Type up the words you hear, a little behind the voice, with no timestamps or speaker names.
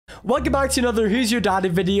welcome back to another Who's Your Daddy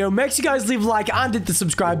video. Make sure you guys leave a like and hit the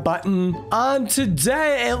subscribe button. And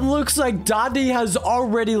today it looks like Daddy has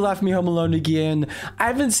already left me home alone again. I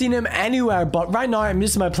haven't seen him anywhere, but right now I'm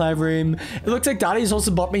just in my playroom. It looks like Daddy's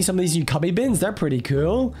also bought me some of these new cubby bins. They're pretty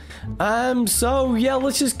cool. So yeah,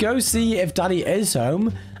 let's just go see if Daddy is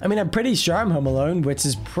home. I mean, I'm pretty sure I'm home alone, which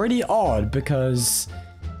is pretty odd because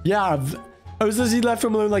yeah, I was literally left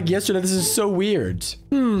home alone like yesterday. This is so weird.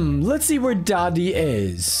 Let's see where Daddy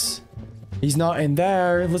is. He's not in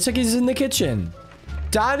there. Looks like he's in the kitchen.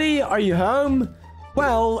 Daddy, are you home?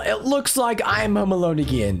 Well, it looks like I'm home alone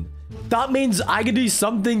again. That means I can do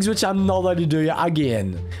some things which I'm not allowed to do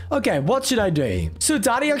again. Okay, what should I do? So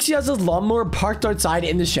Daddy actually has his lawnmower parked outside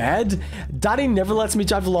in the shed. Daddy never lets me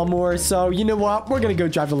drive the lawnmower, so you know what? We're gonna go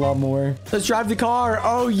drive the lawnmower. Let's drive the car.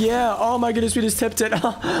 Oh yeah. Oh my goodness, we just tipped it.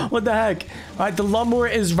 What the heck? All right, the lawnmower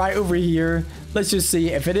is right over here. Let's just see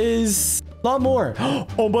if it is. Lawnmower.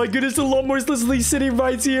 Oh my goodness, the lawnmower is literally sitting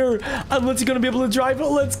right here. I'm literally gonna be able to drive it.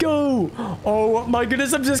 Let's go. Oh my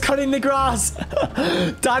goodness, I'm just cutting the grass.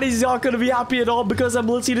 Daddy's not gonna be happy at all because I'm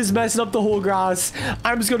literally just messing up the whole grass.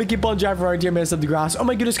 I'm just gonna keep on driving around here, messing up the grass. Oh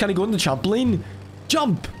my goodness, can I go on the trampoline?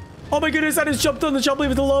 Jump. Oh my goodness, I just jumped on the trampoline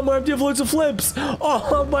with the lawnmower. I'm doing loads of flips.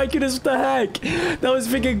 Oh my goodness, what the heck? That was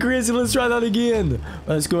freaking crazy. Let's try that again.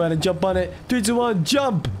 Let's go ahead and jump on it. 3, 2, 1,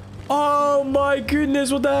 jump. Oh my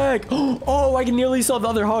goodness, what the heck? Oh, I can nearly saw the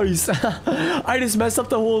other house. I just messed up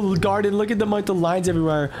the whole garden. Look at the amount of lines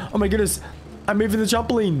everywhere. Oh my goodness. I'm moving the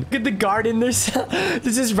trampoline. Look at the garden. There's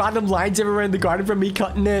just random lines everywhere in the garden from me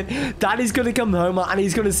cutting it. Daddy's gonna come home and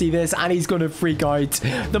he's gonna see this and he's gonna freak out.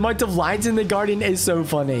 The amount of lines in the garden is so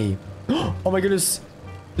funny. Oh my goodness.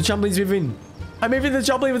 The trampoline's moving. I'm moving the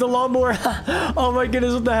trampoline with the lawnmower. Oh my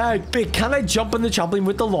goodness, what the heck? Wait, can I jump on the trampoline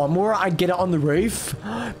with the lawnmower and get it on the roof?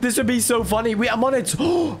 This would be so funny. Wait, I'm on it.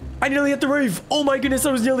 I nearly hit the roof. Oh my goodness,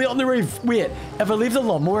 I was nearly on the roof. Wait, if I leave the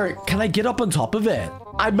lawnmower, can I get up on top of it?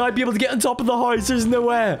 I might be able to get on top of the house. There's no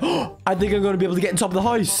way. I think I'm going to be able to get on top of the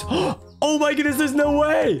house. Oh my goodness, there's no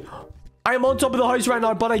way. I am on top of the house right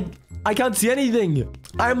now, but I can't see anything.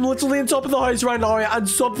 I'm literally on top of the house right now and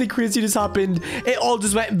something crazy just happened. It all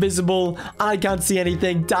just went invisible and I can't see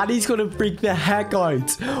anything. Daddy's gonna freak the heck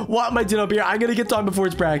out. What am I doing up here? I'm gonna get down before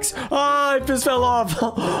it breaks. Ah, I just fell off.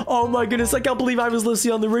 Oh my goodness, I can't believe I was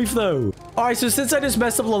literally on the roof though. Alright, so since I just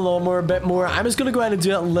messed up the lawnmower a bit more, I'm just gonna go ahead and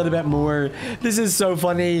do it a little bit more. This is so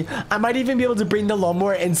funny. I might even be able to bring the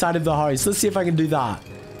lawnmower inside of the house. Let's see if I can do that.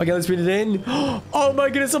 Okay, let's put it in. Oh my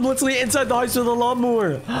goodness, I'm literally inside the house with a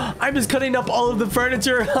lawnmower. I'm just cutting up all of the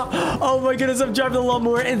furniture. Oh my goodness, I'm driving the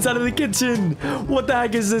lawnmower inside of the kitchen. What the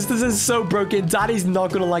heck is this? This is so broken. Daddy's not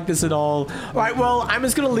going to like this at all. All right, well, I'm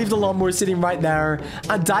just going to leave the lawnmower sitting right there.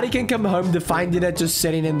 And Daddy can come home to finding it just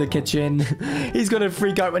sitting in the kitchen. He's going to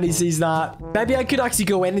freak out when he sees that. Maybe I could actually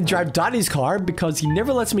go in and drive Daddy's car because he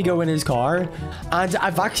never lets me go in his car. And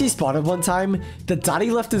I've actually spotted one time that Daddy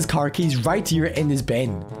left his car keys right here in his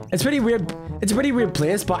bin. It's pretty weird. It's a pretty weird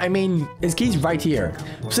place, but I mean, his key's right here.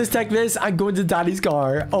 So let's take this and go into Daddy's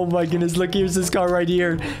car. Oh my goodness, look, here's this car right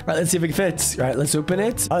here. Right, let's see if it fits. Right, let's open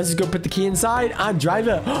it. Let's just go put the key inside and drive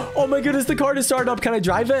it. Oh my goodness, the car just started up. Can I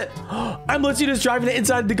drive it? I'm literally just driving it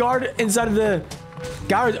inside the inside of the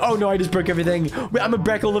garage. Oh no, I just broke everything. Wait, I'm gonna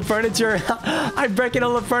break all the furniture. I'm breaking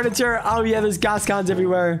all the furniture. Oh yeah, there's gas cans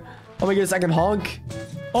everywhere. Oh my goodness, I can honk.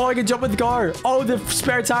 Oh, I can jump with the car. Oh, the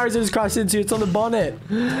spare tires I just crashed into. It's on the bonnet.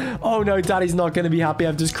 Oh, no. Daddy's not going to be happy.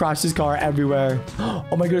 I've just crashed his car everywhere.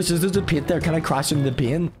 Oh, my goodness. There's a paint there. Can I crash into the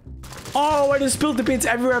paint? Oh, I just spilled the paint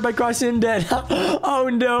everywhere by crashing into it. Oh,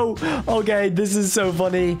 no. Okay, this is so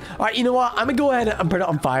funny. All right, you know what? I'm going to go ahead and put it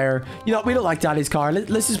on fire. You know, we don't like Daddy's car.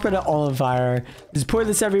 Let's just put it all on fire. Just pour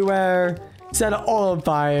this everywhere. Set it all on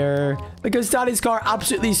fire because Daddy's car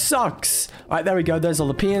absolutely sucks. All right, there we go. There's all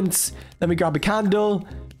the paints. Then we grab a candle,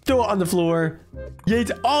 throw it on the floor.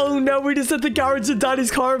 Yeet. Oh no, we just set the garage and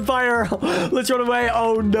Daddy's car on fire. Let's run away.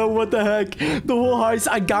 Oh no, what the heck? The whole house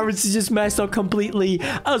and garage is just messed up completely,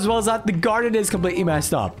 as well as that the garden is completely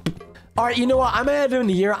messed up. All right, you know what? I'm gonna head in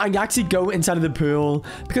here and actually go inside of the pool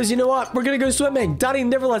because you know what? We're gonna go swimming. Daddy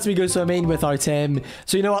never lets me go swimming without him.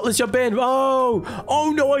 So you know what? Let's jump in.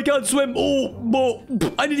 Oh no, I can't swim. Oh,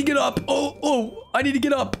 I need to get up. Oh, I need to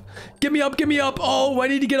get up. Get me up, get me up. Oh, I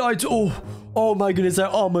need to get out. Oh my goodness, I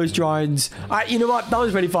almost drowned. All right, you know what? That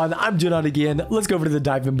was pretty fun. I'm doing that again. Let's go over to the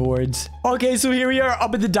diving boards. Okay, so here we are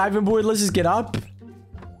up at the diving board. Let's just get up.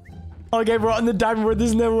 Okay, we're on the diving board.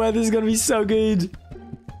 There's no way. This is gonna be so good.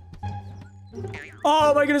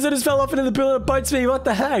 Oh my goodness, I just fell off into the pool and it bites me. What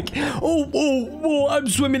the heck? Oh, I'm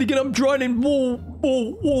swimming again. I'm drowning.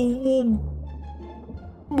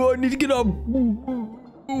 I need to get up.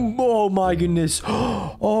 Oh my goodness.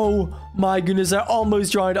 Oh my goodness. I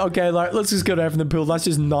almost drowned. Okay, like, let's just go down from the pool. That's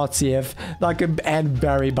just not safe. That could end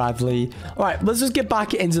very badly. All right, let's just get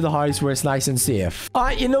back into the house where it's nice and safe. All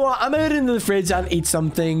right, you know what? I'm out into the fridge and eat some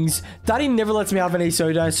things. Daddy never lets me have any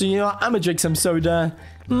soda. So, you know what? I'm going to drink some soda.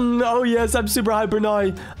 Oh, yes, I'm super hyper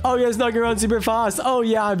now. Oh, yes, not going around super fast. Oh,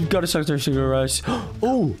 yeah, I've got a sugar rush.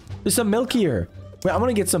 Oh, there's some milk here. Wait, I want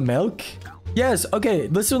to get some milk. Yes, okay.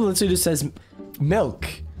 This one literally just says milk.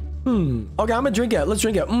 Okay, I'm gonna drink it. Let's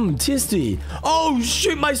drink it. Tasty. Oh,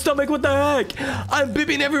 shoot, my stomach. What the heck? I'm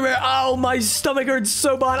pooping everywhere. Oh, my stomach hurts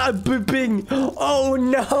so bad. I'm pooping. Oh,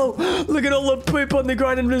 no. Look at all the poop on the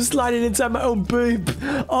ground. I'm just sliding inside my own poop.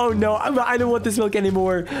 Oh, no. I don't want this milk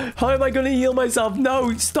anymore. How am I gonna heal myself?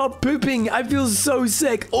 No, stop pooping. I feel so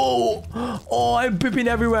sick. Oh, I'm pooping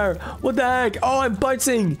everywhere. What the heck? Oh, I'm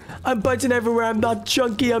bouncing. I'm bouncing everywhere. I'm not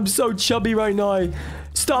chunky. I'm so chubby right now.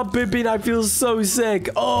 Stop pooping. I feel so sick.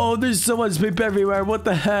 Oh, there's so much poop everywhere. What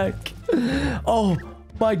the heck? Oh,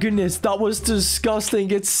 my goodness. That was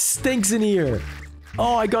disgusting. It stinks in here.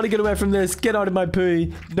 Oh, I gotta get away from this. Get out of my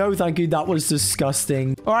poo. No, thank you. That was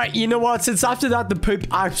disgusting. All right, you know what? Since after that, the poop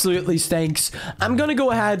absolutely stinks, I'm gonna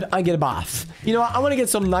go ahead and get a bath. You know what? I want to get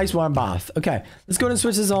some nice warm bath. Okay, let's go ahead and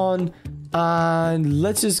switch this on. And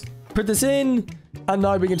let's just put this in. And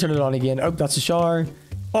now we can turn it on again. Oh, that's a shower.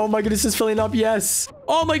 Oh my goodness, it's filling up. Yes.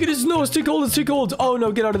 Oh my goodness, no, it's too cold. It's too cold. Oh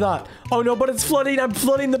no, get out of that. Oh no, but it's flooding. I'm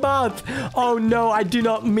flooding the bath. Oh no, I do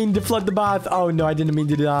not mean to flood the bath. Oh no, I didn't mean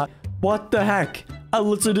to do that. What the heck? I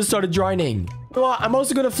literally just started drowning. You know what? I'm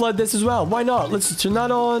also going to flood this as well. Why not? Let's turn that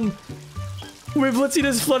on. We've literally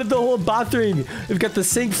just flooded the whole bathroom. We've got the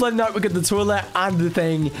sink flooding out. We've got the toilet and the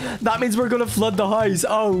thing. That means we're going to flood the house.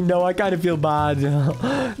 Oh no, I kind of feel bad.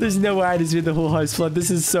 There's no way I just made the whole house flood. This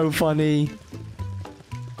is so funny.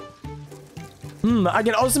 I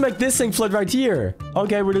can also make this sink flood right here.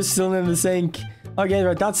 Okay, we're just still in the sink. Okay,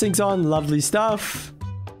 right, that sink's on. Lovely stuff.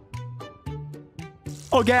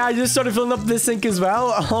 Okay, I just started filling up this sink as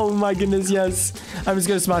well. Oh my goodness, yes. I'm just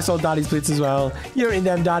gonna smash all Daddy's plates as well. You don't need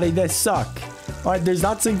them, Daddy. They suck. All right, there's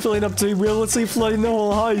that sink filling up too. We're literally flooding the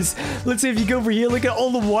whole house. Let's see if you go over here. Look at all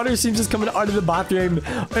the water seems just coming out of the bathroom.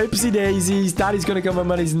 Oopsie daisies. Daddy's gonna come home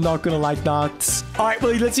and he's not gonna like that. All right,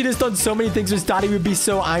 well, let's see. Just done so many things which Daddy would be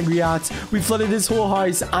so angry at. We flooded his whole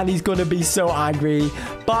house and he's gonna be so angry.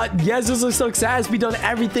 But yes, this was a success. We done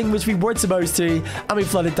everything which we weren't supposed to, and we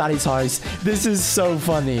flooded Daddy's house. This is so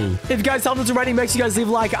funny. If you guys haven't already, make sure you guys leave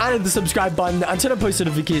a like and hit the subscribe button and turn on post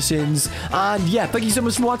notifications. And yeah, thank you so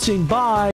much for watching. Bye.